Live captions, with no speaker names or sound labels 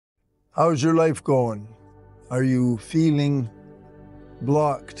How's your life going? Are you feeling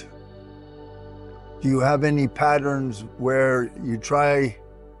blocked? Do you have any patterns where you try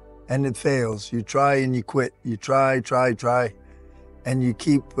and it fails? You try and you quit. You try, and you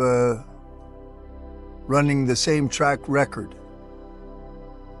keep running the same track record.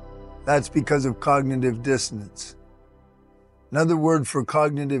 That's because of cognitive dissonance. Another word for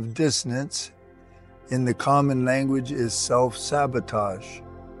cognitive dissonance in the common language is self-sabotage.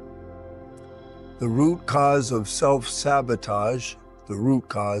 The root cause of self-sabotage, the root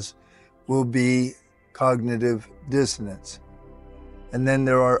cause, will be cognitive dissonance. And then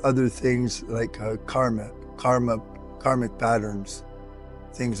there are other things like karmic patterns,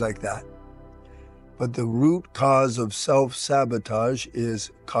 things like that. But the root cause of self-sabotage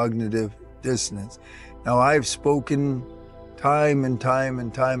is cognitive dissonance. Now, I've spoken time and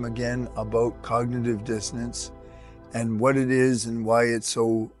time again about cognitive dissonance and what it is and why it's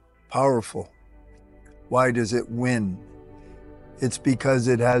so powerful. Why does it win? It's because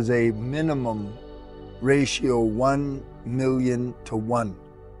it has a minimum ratio 1,000,000 to 1.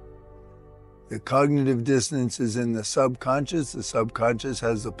 The cognitive dissonance is in the subconscious. The subconscious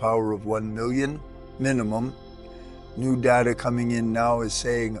has the power of 1,000,000 minimum. New data coming in now is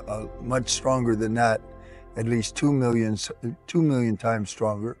saying much stronger than that, at least 2,000,000 times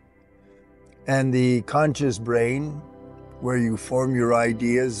stronger. And the conscious brain, where you form your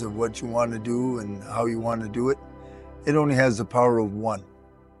ideas of what you want to do and how you want to do it, it only has the power of 1.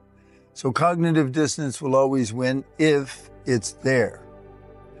 So cognitive dissonance will always win if it's there.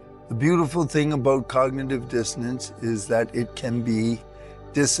 The beautiful thing about cognitive dissonance is that it can be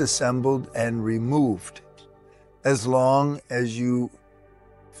disassembled and removed as long as you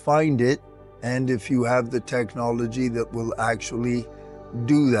find it and if you have the technology that will actually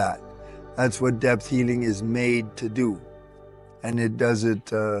do that. That's what depth healing is made to do. And it does it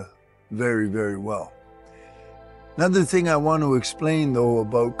very, very well. Another thing I want to explain, though,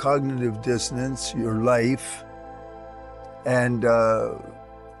 about cognitive dissonance, your life, and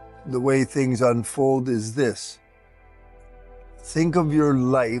the way things unfold is this. Think of your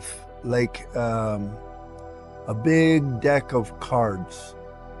life like a big deck of cards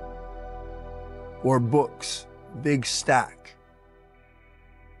or books, big stack.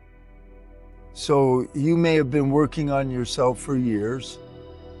 So you may have been working on yourself for years,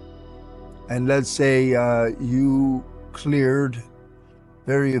 and let's say you cleared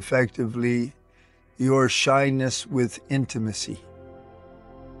very effectively your shyness with intimacy.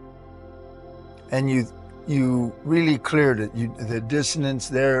 And you really cleared it. The dissonance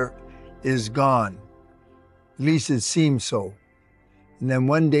there is gone. At least it seems so. And then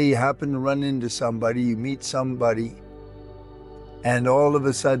one day you happen to run into somebody, you meet somebody, and all of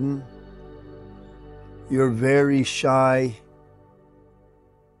a sudden, you're very shy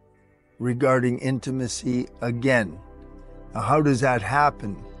regarding intimacy again. Now, how does that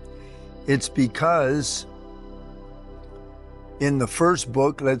happen? It's because in the first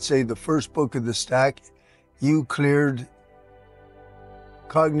book, let's say the first book of the stack, you cleared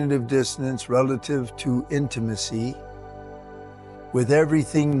cognitive dissonance relative to intimacy with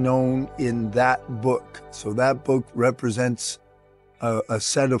everything known in that book. So that book represents a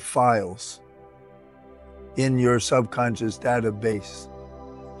set of files in your subconscious database.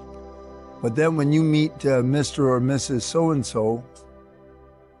 But then when you meet Mr. or Mrs. So-and-so,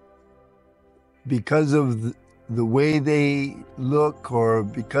 because of the way they look or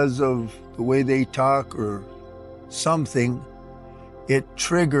because of the way they talk or something, it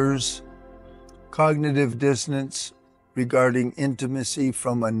triggers cognitive dissonance regarding intimacy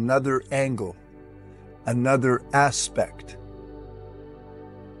from another angle, another aspect.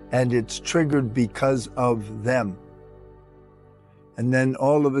 And it's triggered because of them. And then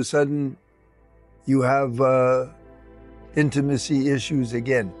all of a sudden, you have intimacy issues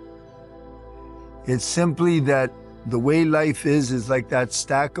again. It's simply that the way life is like that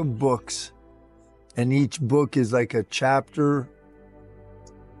stack of books, and each book is like a chapter,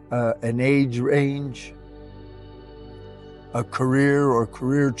 an age range, a career or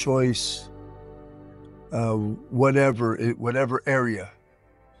career choice, whatever area.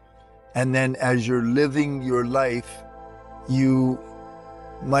 And then as you're living your life, you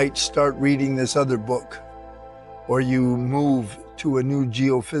might start reading this other book, or you move to a new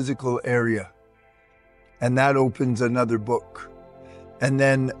geophysical area, and that opens another book. And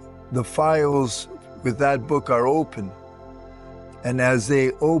then the files with that book are open. And as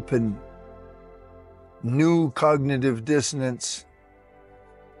they open, new cognitive dissonance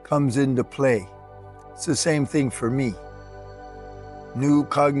comes into play. It's the same thing for me. New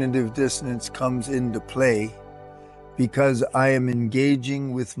cognitive dissonance comes into play because I am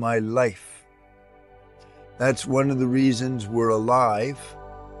engaging with my life. That's one of the reasons we're alive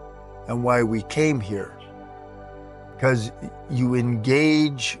and why we came here. Because you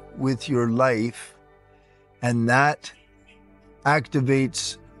engage with your life, and that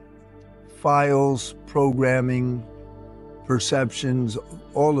activates files, programming, perceptions,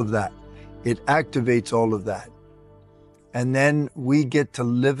 all of that. It activates all of that. And then we get to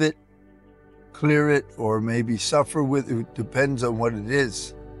live it, clear it, or maybe suffer with it. It depends on what it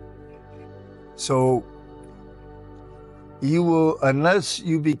is. So you will, unless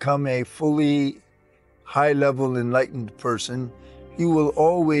you become a fully high-level enlightened person, you will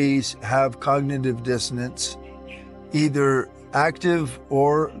always have cognitive dissonance, either active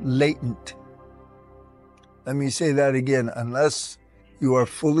or latent. Let me say that again. Unless you are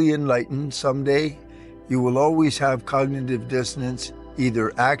fully enlightened someday, you will always have cognitive dissonance,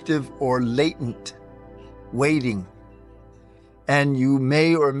 either active or latent, waiting. And you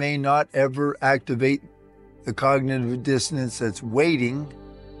may or may not ever activate the cognitive dissonance that's waiting,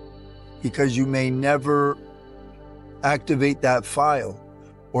 because you may never activate that file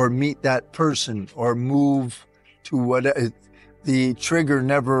or meet that person or move to whatever. The trigger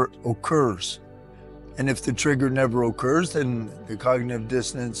never occurs. And if the trigger never occurs, then the cognitive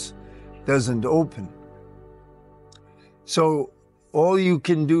dissonance doesn't open. So all you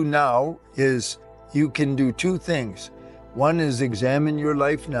can do now is you can do two things. One is examine your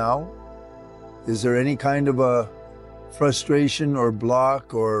life now. Is there any kind of a frustration or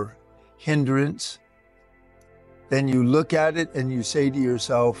block or hindrance? Then you look at it and you say to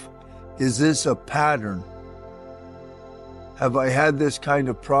yourself, is this a pattern? Have I had this kind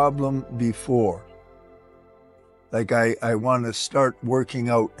of problem before? Like I want to start working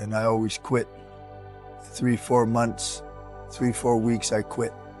out and I always quit. 3-4 months, 3-4 weeks, I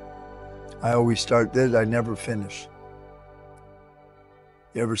quit. I always start this, I never finish.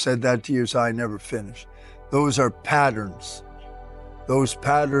 You ever said that to yourself? I never finish. Those are patterns. Those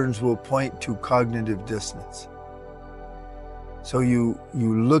patterns will point to cognitive dissonance. So you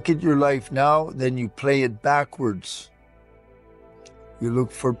look at your life now, then you play it backwards. You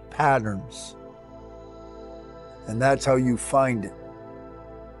look for patterns. And that's how you find it.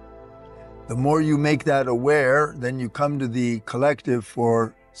 The more you make that aware, then you come to the collective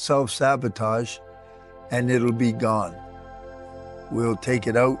for self-sabotage, and it'll be gone. We'll take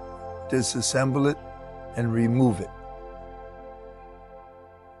it out, disassemble it, and remove it.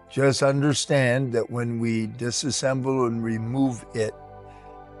 Just understand that when we disassemble and remove it,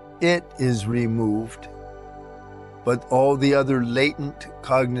 it is removed, but all the other latent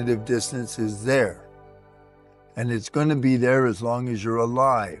cognitive dissonance is there. And it's going to be there as long as you're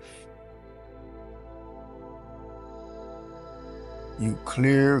alive. You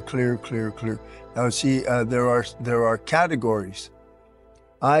clear. Now see, there are categories.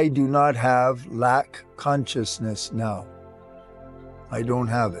 I do not have lack consciousness now. I don't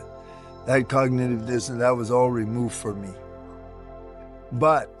have it. That cognitive dissonance, that was all removed from me.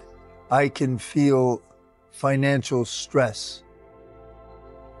 But I can feel financial stress.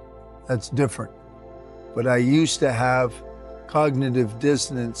 That's different. But I used to have cognitive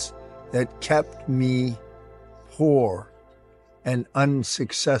dissonance that kept me poor and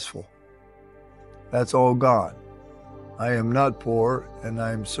unsuccessful. That's all gone. I am not poor, and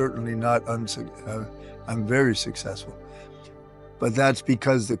I'm certainly not I'm very successful. But that's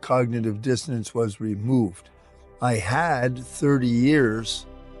because the cognitive dissonance was removed. I had 30 years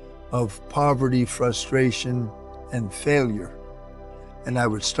of poverty, frustration, and failure. And I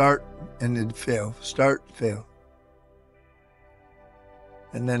would start and it'd fail, start, fail.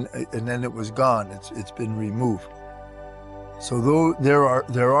 And then it was gone. It's been removed. So though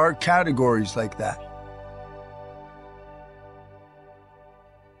there are categories like that.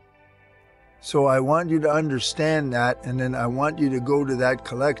 So I want you to understand that, and then I want you to go to that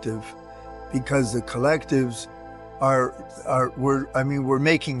collective, because the collectives we're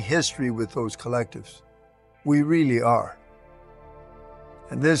making history with those collectives. We really are.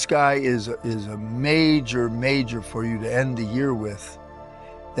 And this guy is a major for you to end the year with.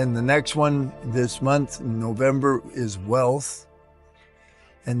 Then the next one this month, in November, is wealth.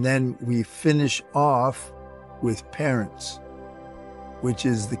 And then we finish off with parents, which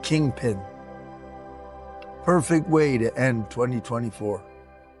is the kingpin. Perfect way to end 2024.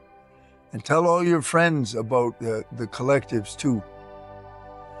 And tell all your friends about the collectives too.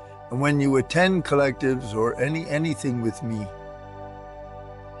 And when you attend collectives or anything with me,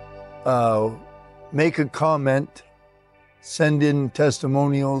 make a comment, send in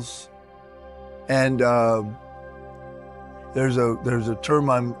testimonials, and there's a term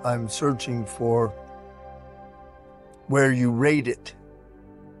I'm searching for. where you rate it.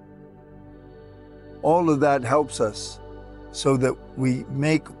 All of that helps us so that we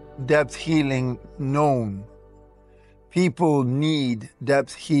make depth healing known. People need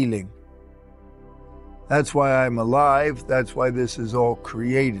depth healing. That's why I'm alive. That's why this is all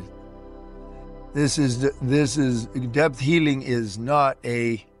created. This is depth healing is not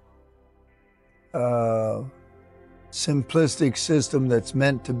a simplistic system that's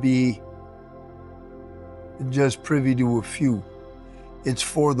meant to be just privy to a few. It's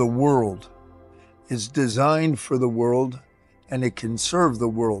for the world. It's designed for the world, and it can serve the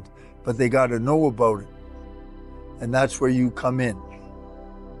world, but they got to know about it. And that's where you come in.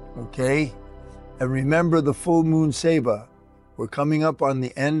 Okay? And remember the full moon seva. We're coming up on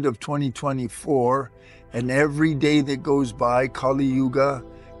the end of 2024, and every day that goes by, Kali Yuga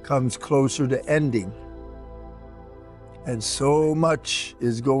comes closer to ending. And so much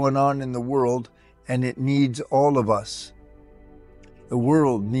is going on in the world, and it needs all of us. The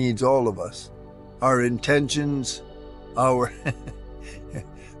world needs all of us. Our intentions, our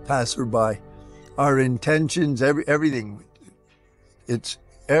passerby, our intentions, everything. It's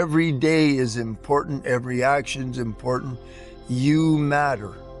every day is important, every action's important. You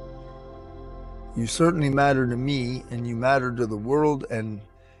matter. You certainly matter to me, and you matter to the world and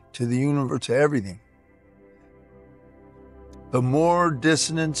to the universe, to everything. The more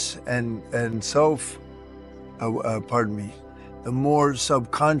dissonance and the more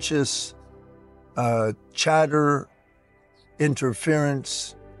subconscious chatter,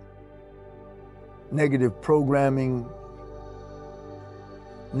 interference, negative programming,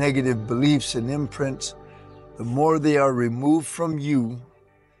 negative beliefs and imprints, the more they are removed from you,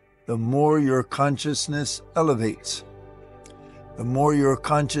 the more your consciousness elevates. The more your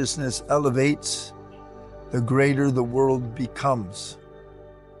consciousness elevates, the greater the world becomes.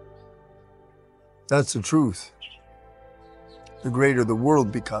 That's the truth. The greater the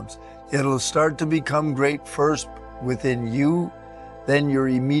world becomes. It'll start to become great first within you, then your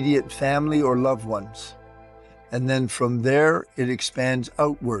immediate family or loved ones. And then from there, it expands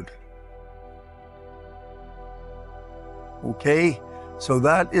outward. Okay? So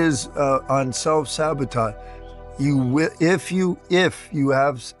that is on self-sabotage. You will, if you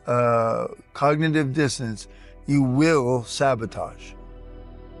have cognitive dissonance, you will sabotage.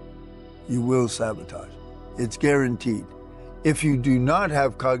 You will sabotage. It's guaranteed. If you do not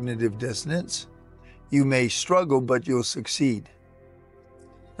have cognitive dissonance, you may struggle, but you'll succeed.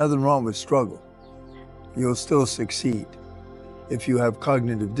 Nothing wrong with struggle. You'll still succeed. If you have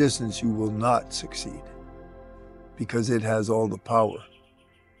cognitive dissonance, you will not succeed because it has all the power.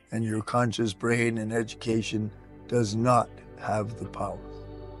 And your conscious brain and education does not have the power.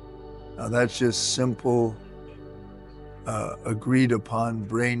 Now that's just simple, agreed upon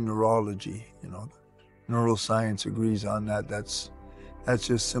brain neurology. You know, neuroscience agrees on that. That's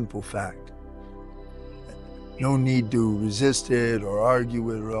just simple fact. No need to resist it or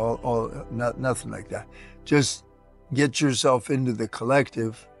argue it or nothing like that. Just get yourself into the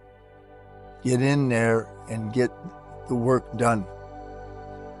collective, get in there and get the work done.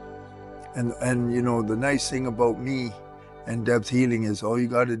 And you know, the nice thing about me and depth healing is all you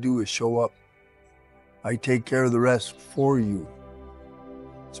got to do is show up. I take care of the rest for you.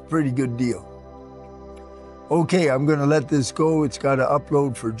 It's a pretty good deal. Okay, I'm going to let this go. It's got to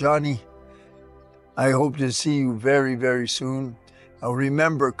upload for Johnny. I hope to see you very, very soon. Now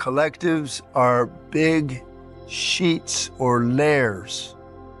remember, collectives are big sheets or layers.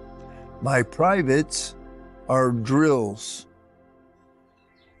 My privates are drills.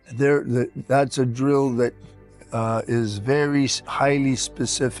 That's a drill that is very highly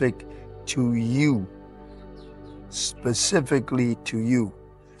specific to you, specifically to you.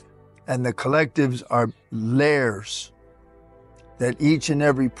 And the collectives are layers that each and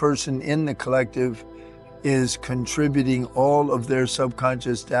every person in the collective is contributing all of their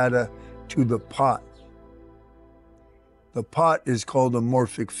subconscious data to the pot. The pot is called a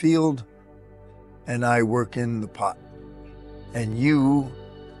morphic field, and I work in the pot. And you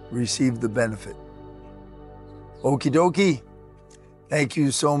receive the benefit. Okie dokie. Thank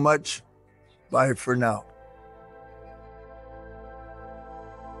you so much. Bye for now.